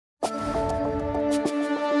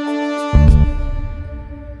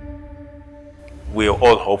we're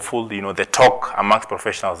all hopeful. You know, the talk amongst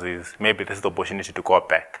professionals is maybe this is the opportunity to go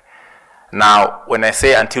back. Now, when I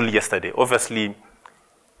say until yesterday, obviously,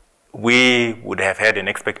 we would have had an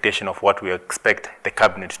expectation of what we expect the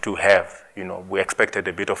cabinet to have. You know, we expected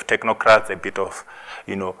a bit of technocrats, a bit of,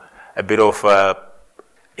 you know, a bit of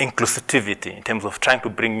inclusivity in terms of trying to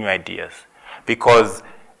bring new ideas. Because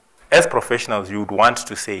as professionals, you would want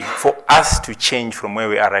to say, for us to change from where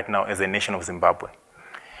we are right now as a nation of Zimbabwe,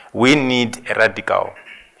 we need a radical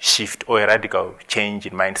shift or a radical change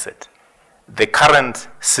in mindset. The current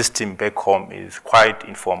system back home is quite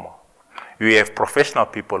informal. You have professional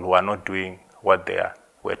people who are not doing what they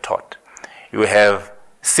were taught. You have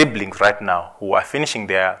siblings right now who are finishing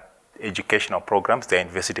their educational programs, their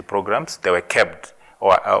university programs. They were kept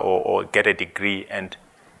or get a degree and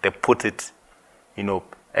they put it, you know,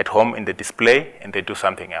 at home in the display and they do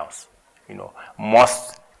something else. You know,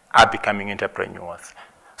 most are becoming entrepreneurs.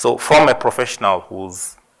 So from a professional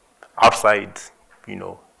who's outside, you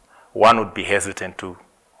know, one would be hesitant to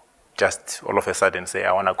just all of a sudden say,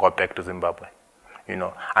 I want to go back to Zimbabwe. You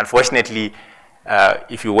know, unfortunately,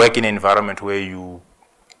 if you work in an environment where you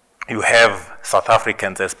have South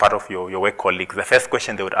Africans as part of your work colleagues, the first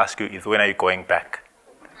question they would ask you is, when are you going back?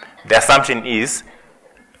 The assumption is,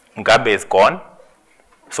 Mugabe is gone,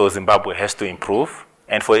 so Zimbabwe has to improve,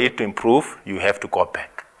 and for it to improve, you have to go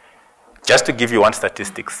back. Just to give you one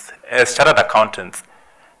statistics, as chartered accountants,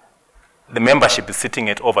 the membership is sitting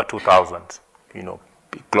at over 2,000, you know,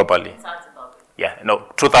 globally. Yeah, no,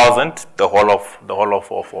 2,000, the whole of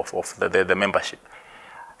the membership.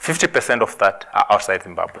 50% of that are outside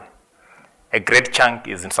Zimbabwe. A great chunk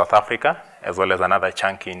is in South Africa, as well as another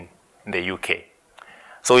chunk in the UK.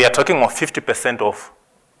 So we are talking of 50% of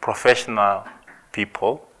professional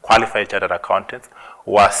people, qualified chartered accountants,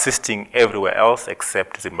 who are assisting everywhere else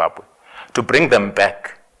except Zimbabwe. To bring them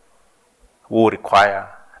back will require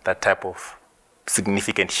that type of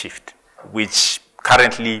significant shift, which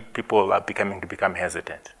currently people are becoming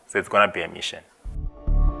hesitant. So it's going to be a mission.